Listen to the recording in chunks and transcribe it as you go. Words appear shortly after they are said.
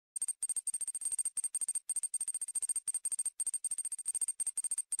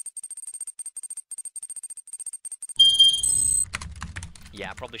Yeah,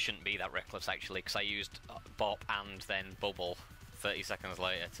 I probably shouldn't be that reckless actually, because I used Bop and then Bubble 30 seconds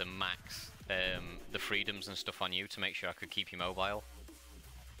later to max the freedoms and stuff on you to make sure I could keep you mobile.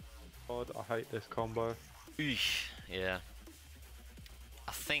 God, I hate this combo. Eesh, yeah.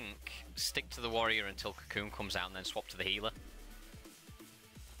 I think stick to the warrior until Cocoon comes out and then swap to the healer.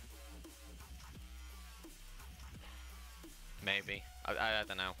 Maybe. I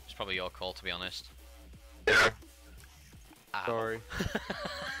don't know. It's probably your call, to be honest. Yeah. Ow. Sorry.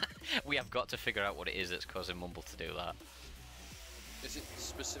 We have got to figure out what it is that's causing Mumble to do that. Is it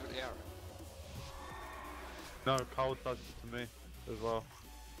specifically Aaron? No, Cole does it to me as well.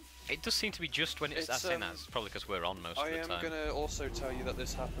 It does seem to be just when it's saying that. It's probably because we're on most of the time. I am going to also tell you that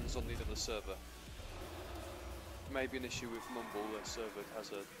this happens on the other server. Maybe an issue with Mumble, their server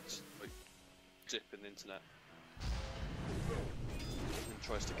has a dip in the internet. And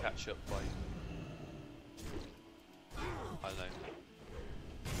tries to catch up by, I don't know,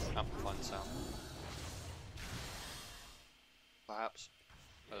 amplifying the sound. Perhaps.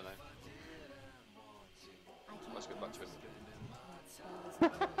 I don't know. Let's get back to it.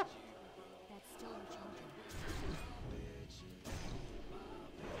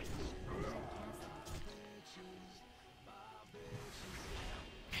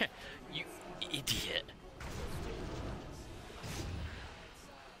 You idiot.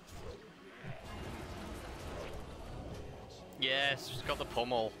 Yes, she's got the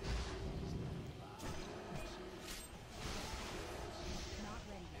pummel.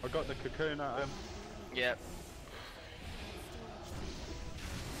 I got the cocoon at him. Yep.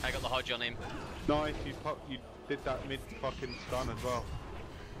 I got the hodge on him. Nice, you did that mid fucking stun as well.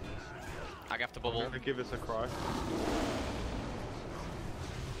 I have to bubble. Gonna give us a cry.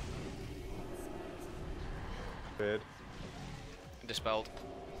 Beard. Dispelled.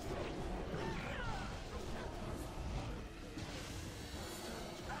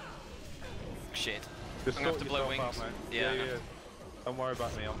 Shit. Just I'm gonna have to blow wings. Out, Yeah. Don't worry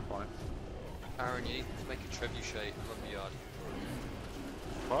about me, I'm fine. Aaron, you need to make a trebuchet from the yard.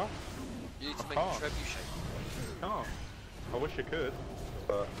 What? You need to make a trebuchet. Can't. I wish I could,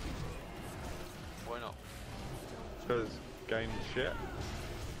 but why not? because game shit.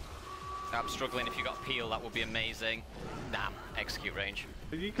 I'm struggling. If you got peel, that would be amazing. Damn, execute range.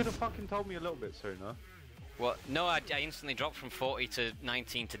 You could have fucking told me a little bit sooner. What? No, I instantly dropped from 40 to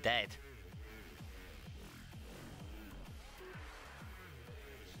 19 to dead.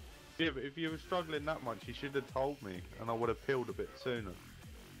 Yeah, but if you were struggling that much, you should have told me, and I would have peeled a bit sooner.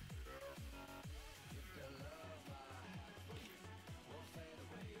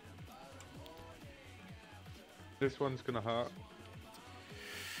 This one's gonna hurt.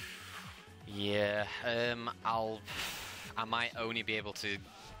 Yeah, I might only be able to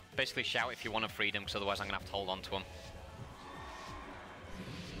basically shout if you want a freedom, because otherwise I'm gonna have to hold on to him.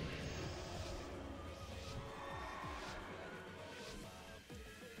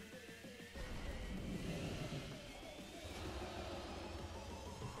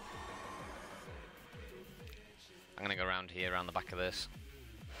 I'm gonna go around here, around the back of this.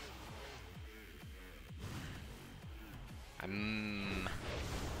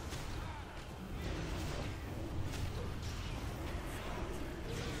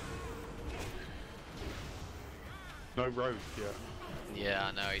 No rogue yet. Yeah,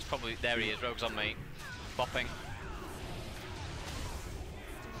 I know. He's probably there. He is. Rogue's on me. Bopping.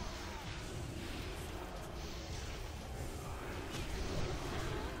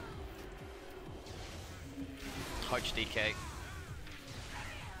 Hodge DK.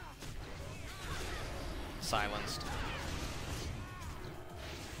 Silenced.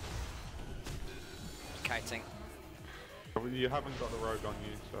 Kiting. You haven't got the rogue on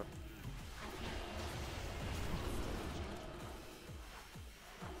you, so.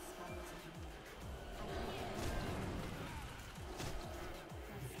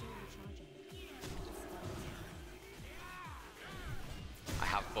 I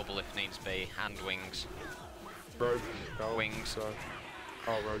have bubble if needs be, and wings. Rogue, skull, Wings. So.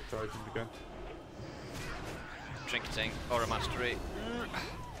 Oh, rogue charging again. Trinketing, Aura Mastery.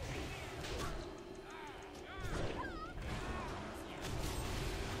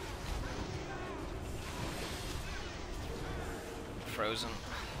 Frozen.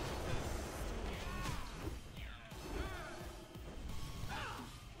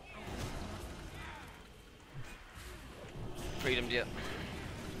 Freedomed yet.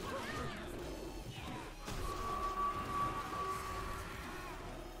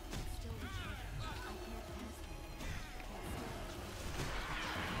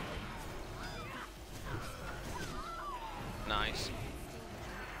 Nice.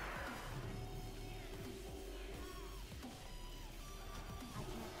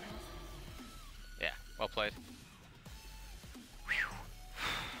 played.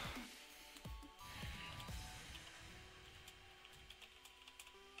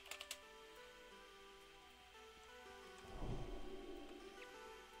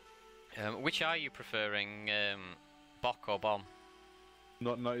 Which are you preferring, Bok or Bomb?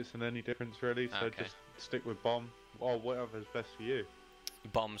 Not noticing any difference really, so Okay. just stick with bomb or whatever's best for you.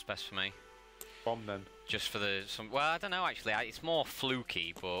 Bomb's best for me. Bomb then. Just for well, I don't know actually. It's more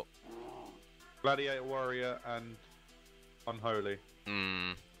fluky, but Gladiator, warrior, and unholy.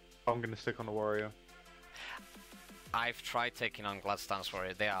 I'm gonna stick on the warrior. I've tried taking on Glad Stance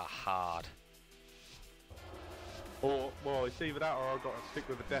Warrior. They are hard. Or well, it's either that or I've got to stick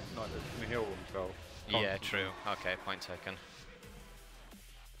with a Death Knight that's gonna heal himself. Yeah, true. Okay, point taken.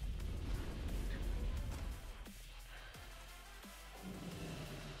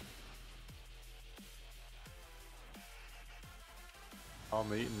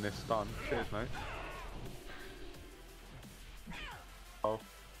 I'm eating this stun. Cheers, mate. Oh,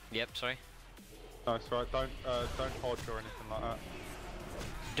 Yep, sorry. no, it's right. Don't hodge or anything like that.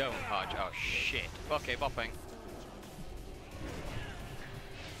 Don't hodge. Oh shit. Okay, bopping.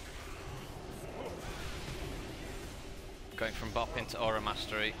 Going from bop into aura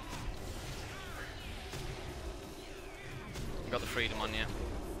mastery. You got the freedom on you.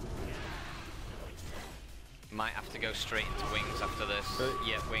 Might have to go straight into wings after this.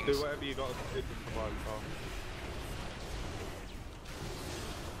 Yeah, wings. Do whatever you got to do to provide time.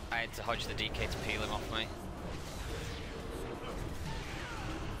 I had to hodge the DK to peel him off me.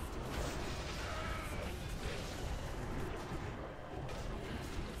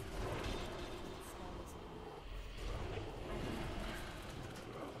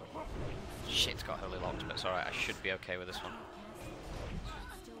 Shit's got holy locked, but it's alright, I should be okay with this one.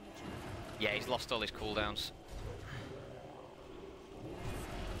 Yeah, he's lost all his cooldowns.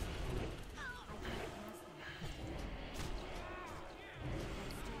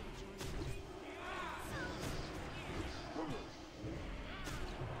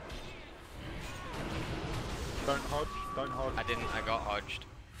 Don't hodge. I didn't, I got hodged.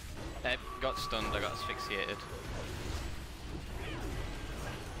 Got stunned, I got asphyxiated.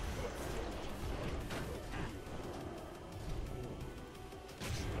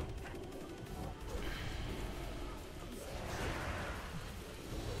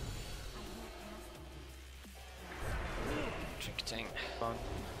 Trinketing. Fun.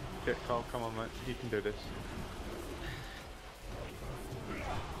 Get Carl, come on mate, you can do this.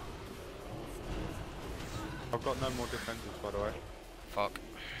 I've got no more defenses by the way. Fuck.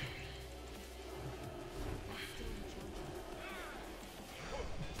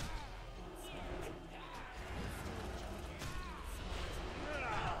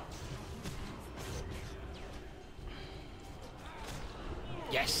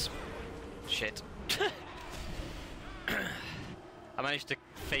 Yes! Shit. I managed to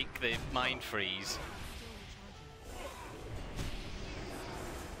fake the mind freeze.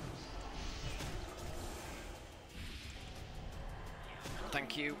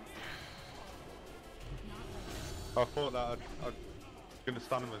 Thank you. I thought that I'd gonna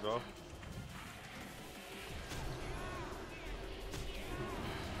stun him as well.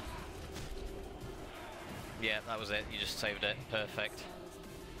 Yeah, that was it. You just saved it. Perfect. Do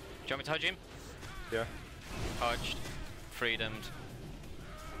you want me to hodge him? Yeah. Hodged. Freedomed.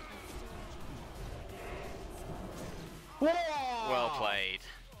 Whoa! Well played.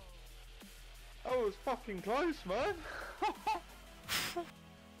 That was fucking close, man.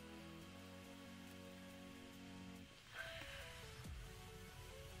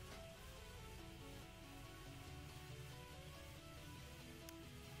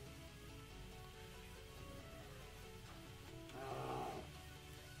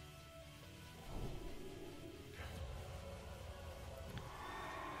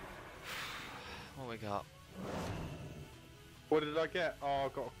 What we got? What did I get? Oh, I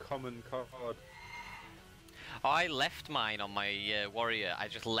got a common card. I left mine on my warrior. I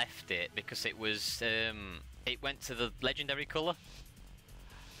just left it because it was it went to the legendary colour.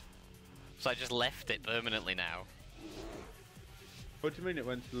 So I just left it permanently now. What do you mean it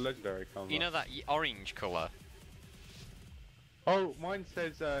went to the legendary colour? You know that orange colour? Oh, mine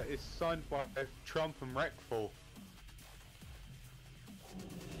says it's signed by Trump and Wreckful.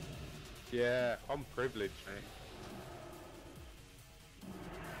 Yeah, I'm privileged, mate.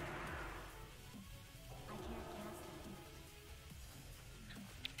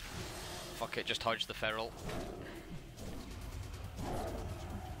 Fuck it, just hodge the feral.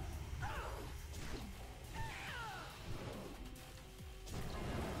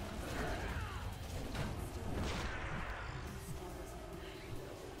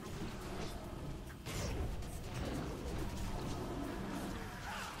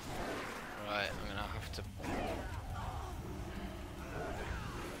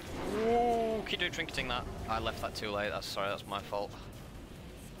 trinketing that. I left that too late. That's sorry. That's my fault.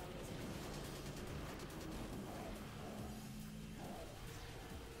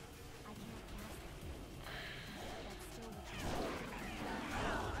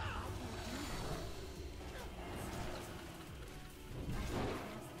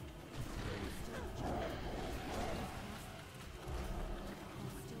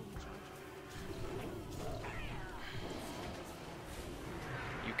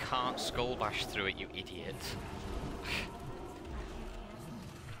 Can't skull bash through it, you idiot.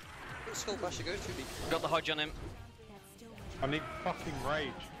 What skull bash you go to? Got the hodge on him. I need fucking rage.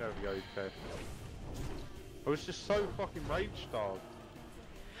 There we go, okay. I was just so fucking rage starved.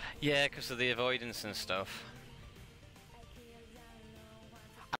 Yeah, because of the avoidance and stuff.